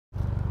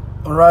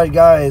Alright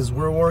guys,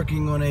 we're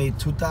working on a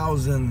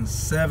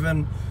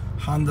 2007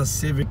 Honda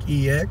Civic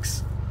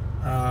EX.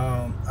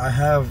 I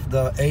have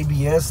the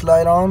ABS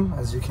light on,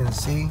 as you can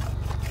see,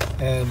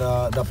 and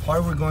the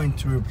part we're going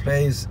to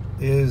replace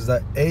is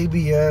the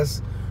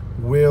ABS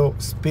wheel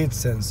speed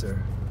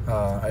sensor.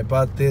 I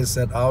bought this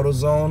at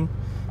AutoZone.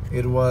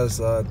 It was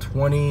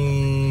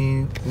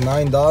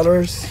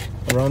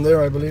 $29, around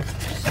there I believe,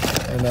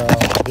 and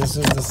this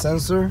is the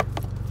sensor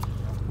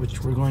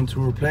which we're going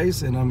to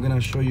replace, and I'm gonna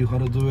show you how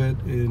to do it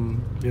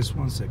in just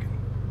 1 second.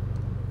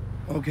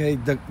 Okay,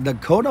 the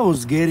code I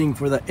was getting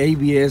for the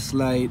ABS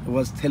light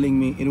was telling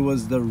me it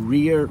was the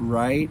rear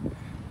right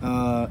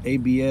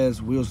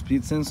ABS wheel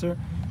speed sensor,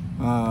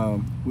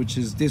 which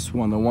is this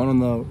one, the one on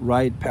the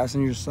right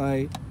passenger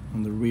side,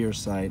 on the rear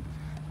side.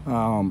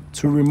 To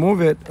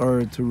remove it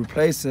or to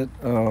replace it,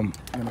 I'm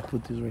gonna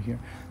put this right here.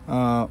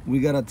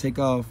 We gotta take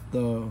off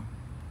the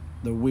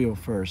wheel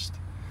first.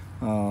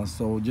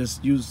 So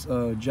just use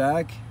a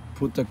jack,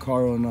 put the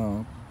car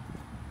on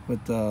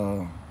with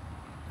the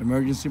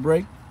emergency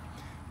brake,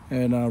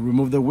 and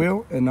remove the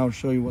wheel, and I'll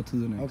show you what to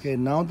do next. Okay,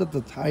 now that the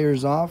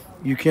tire's off,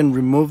 you can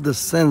remove the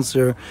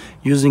sensor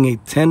using a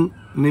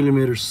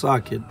 10mm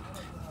socket.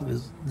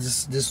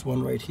 This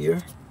one right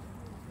here.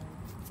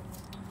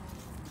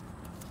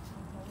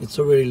 It's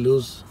already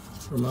loose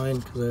for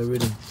mine because I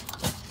already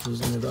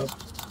loosened it up.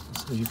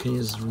 So you can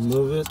just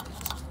remove it.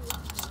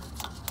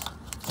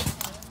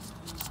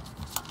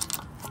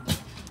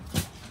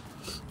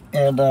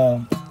 And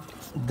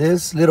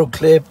this little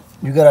clip,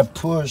 you gotta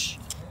push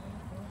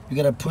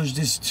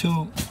these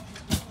two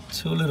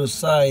little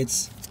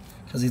sides,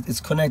 because it's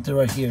connected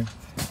right here.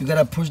 You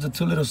gotta push the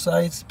two little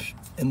sides,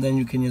 and then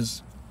you can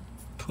just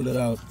pull it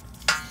out.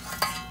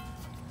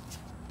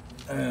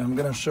 And I'm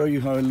gonna show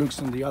you how it looks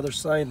on the other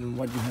side and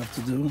what you have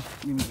to do.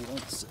 Give me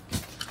 1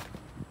 second.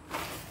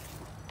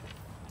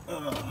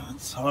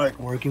 It's hard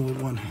working with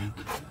one hand.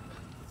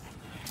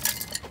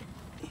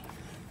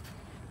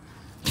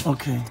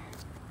 Okay.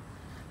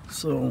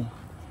 So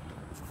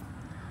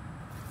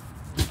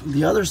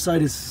the other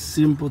side is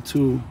simple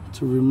to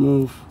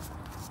remove.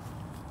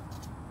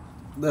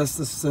 That's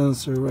the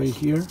sensor right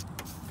here.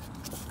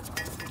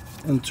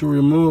 And to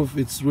remove,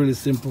 it's really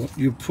simple.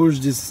 You push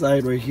this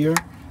side right here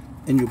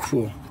and you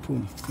pull.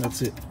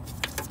 That's it.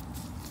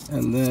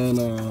 And then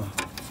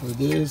for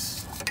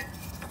this,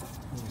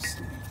 let me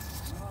see.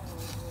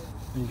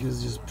 You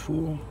guys just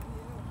pull.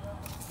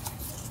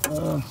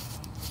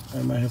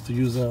 I might have to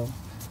use a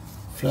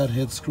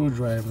flathead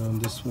screwdriver on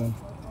this one.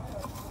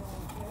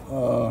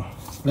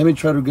 Let me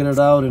try to get it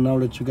out, and I'll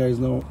let you guys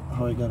know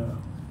how I got it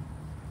out.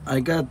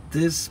 I got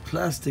this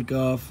plastic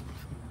off.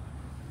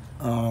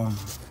 The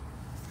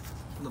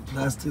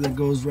plastic that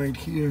goes right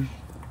here.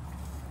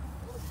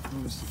 Let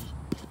me see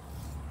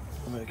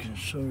if I can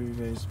show you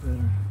guys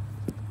better.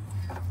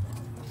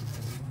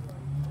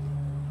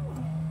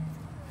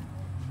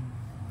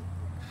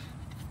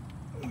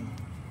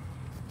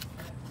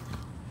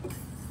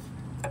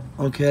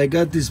 Okay, I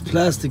got this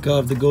plastic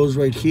off that goes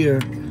right here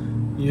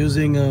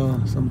using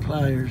some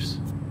pliers.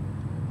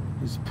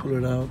 Just pull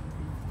it out.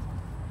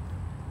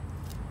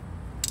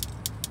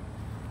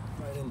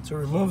 Right, and to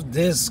remove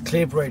this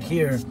clip right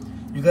here,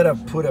 you gotta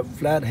put a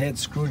flathead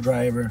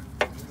screwdriver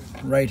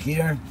right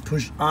here.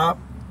 Push up.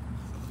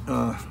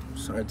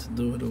 Sorry to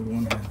do it with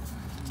one hand.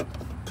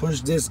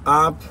 Push this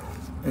up,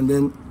 and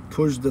then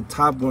push the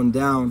top one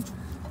down,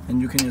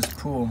 and you can just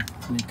pull,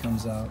 and it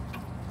comes out.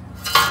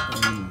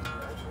 And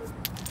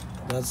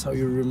that's how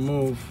you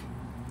remove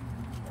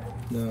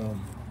the.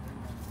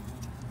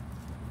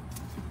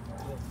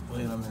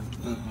 Wait a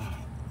minute.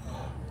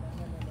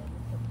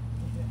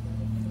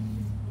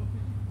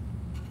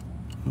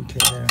 Okay,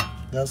 there.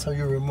 That's how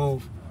you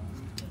remove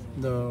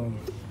the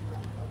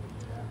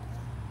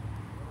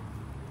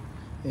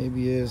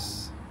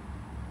ABS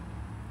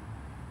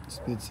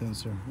speed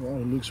sensor. Wow,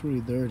 it looks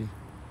really dirty.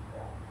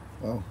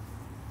 Wow.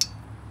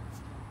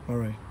 All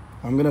right,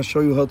 I'm gonna show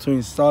you how to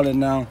install it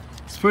now.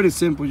 It's pretty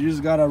simple. You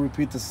just gotta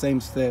repeat the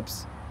same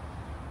steps.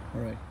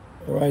 All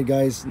right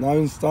guys, now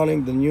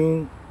installing the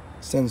new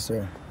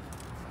sensor.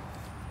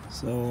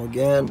 So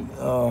again,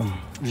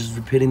 just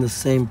repeating the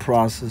same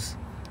process.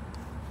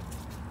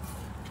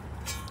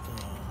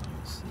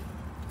 Let's see.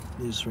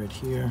 This right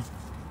here,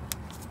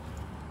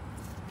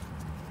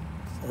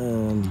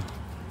 and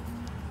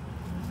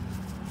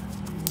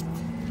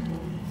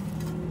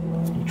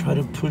you try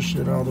to push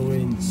it all the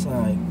way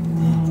inside.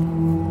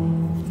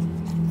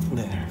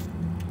 There.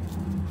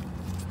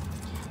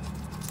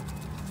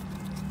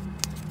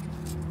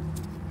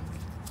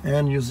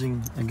 And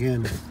using,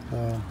 again,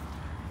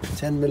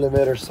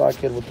 10mm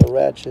socket with the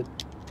ratchet.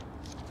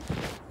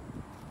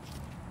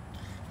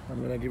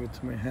 I'm gonna give it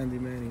to my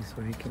handyman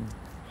so he can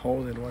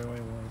hold it while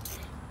I want.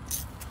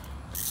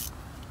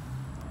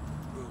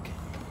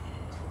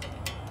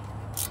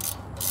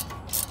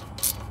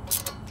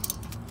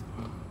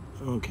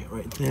 Okay,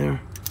 right there.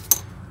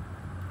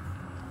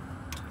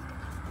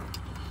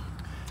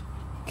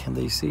 Can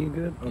they see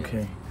good?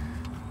 Okay.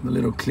 The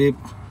little clip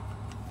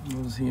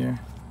goes here.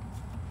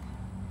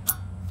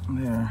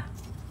 There.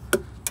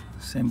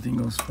 Same thing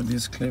goes for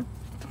this clip.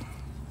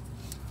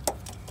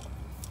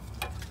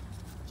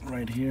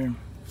 Right here.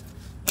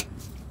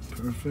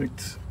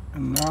 Perfect.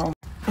 And now,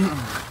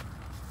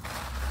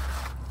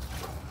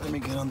 let me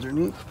get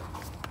underneath.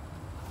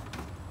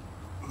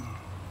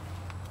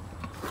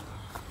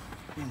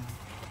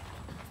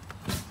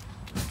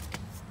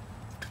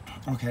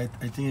 Okay,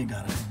 I think I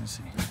got it. Let me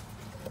see.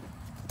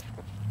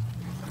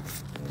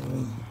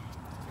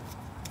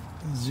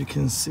 As you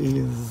can see,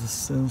 this is the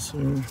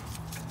sensor.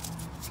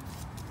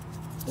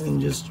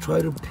 And just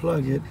try to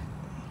plug it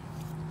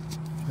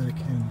back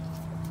in.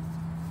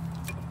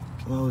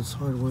 Wow, it's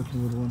hard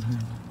working with one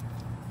hand.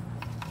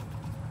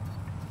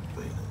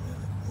 Wait a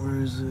minute, where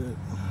is it?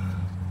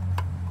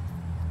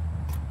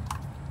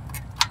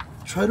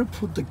 Try to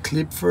put the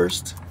clip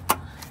first.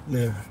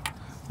 There.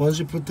 Once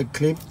you put the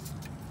clip,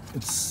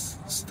 it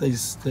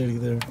stays steady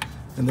there.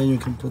 And then you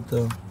can put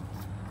the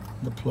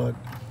plug.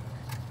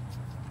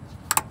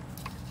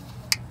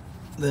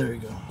 There you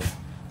go.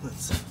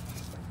 Let's see.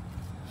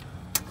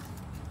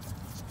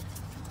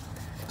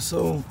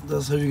 So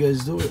that's how you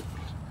guys do it.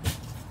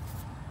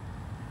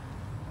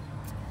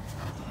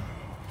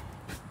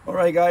 All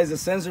right, guys, the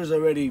sensor's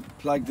already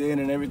plugged in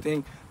and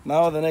everything.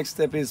 Now the next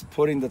step is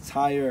putting the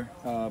tire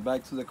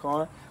back to the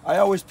car. I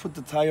always put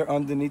the tire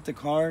underneath the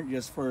car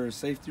just for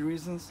safety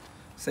reasons.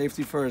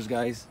 Safety first,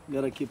 guys. You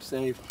gotta keep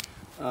safe.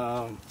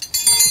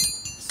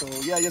 So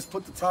yeah, just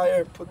put the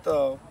tire, put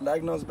the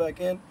lag nuts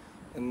back in,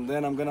 and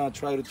then I'm gonna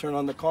try to turn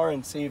on the car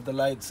and see if the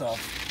light's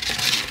off.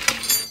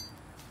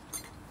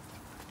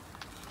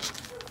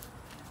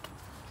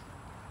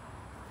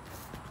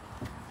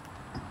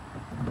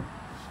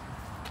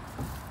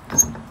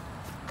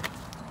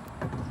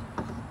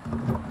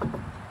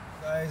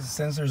 Guys, the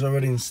sensor's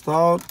already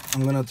installed.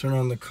 I'm gonna turn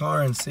on the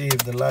car and see if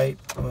the light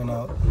went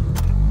out.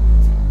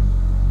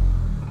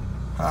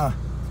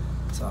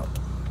 It's out.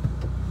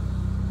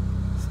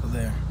 So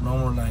there, no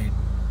more light.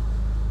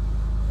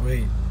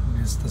 Wait,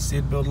 is the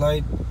seatbelt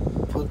light?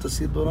 Put the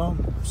seatbelt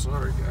on.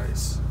 Sorry,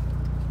 guys.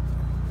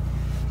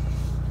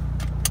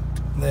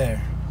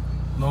 There,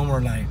 no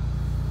more light.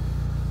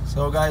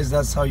 So guys,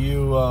 that's how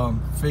you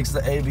fix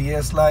the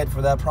ABS light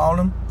for that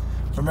problem.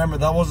 Remember,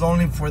 that was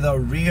only for the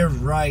rear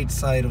right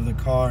side of the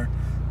car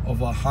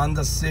of a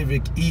Honda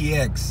Civic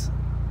EX.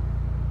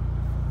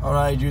 All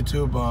right,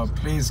 YouTube,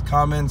 please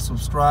comment,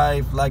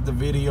 subscribe, like the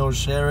video,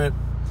 share it,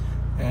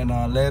 and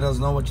let us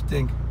know what you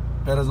think.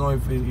 Let us know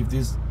if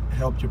this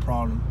helped your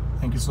problem.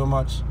 Thank you so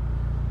much.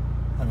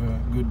 Have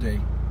a good day.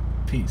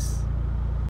 Peace.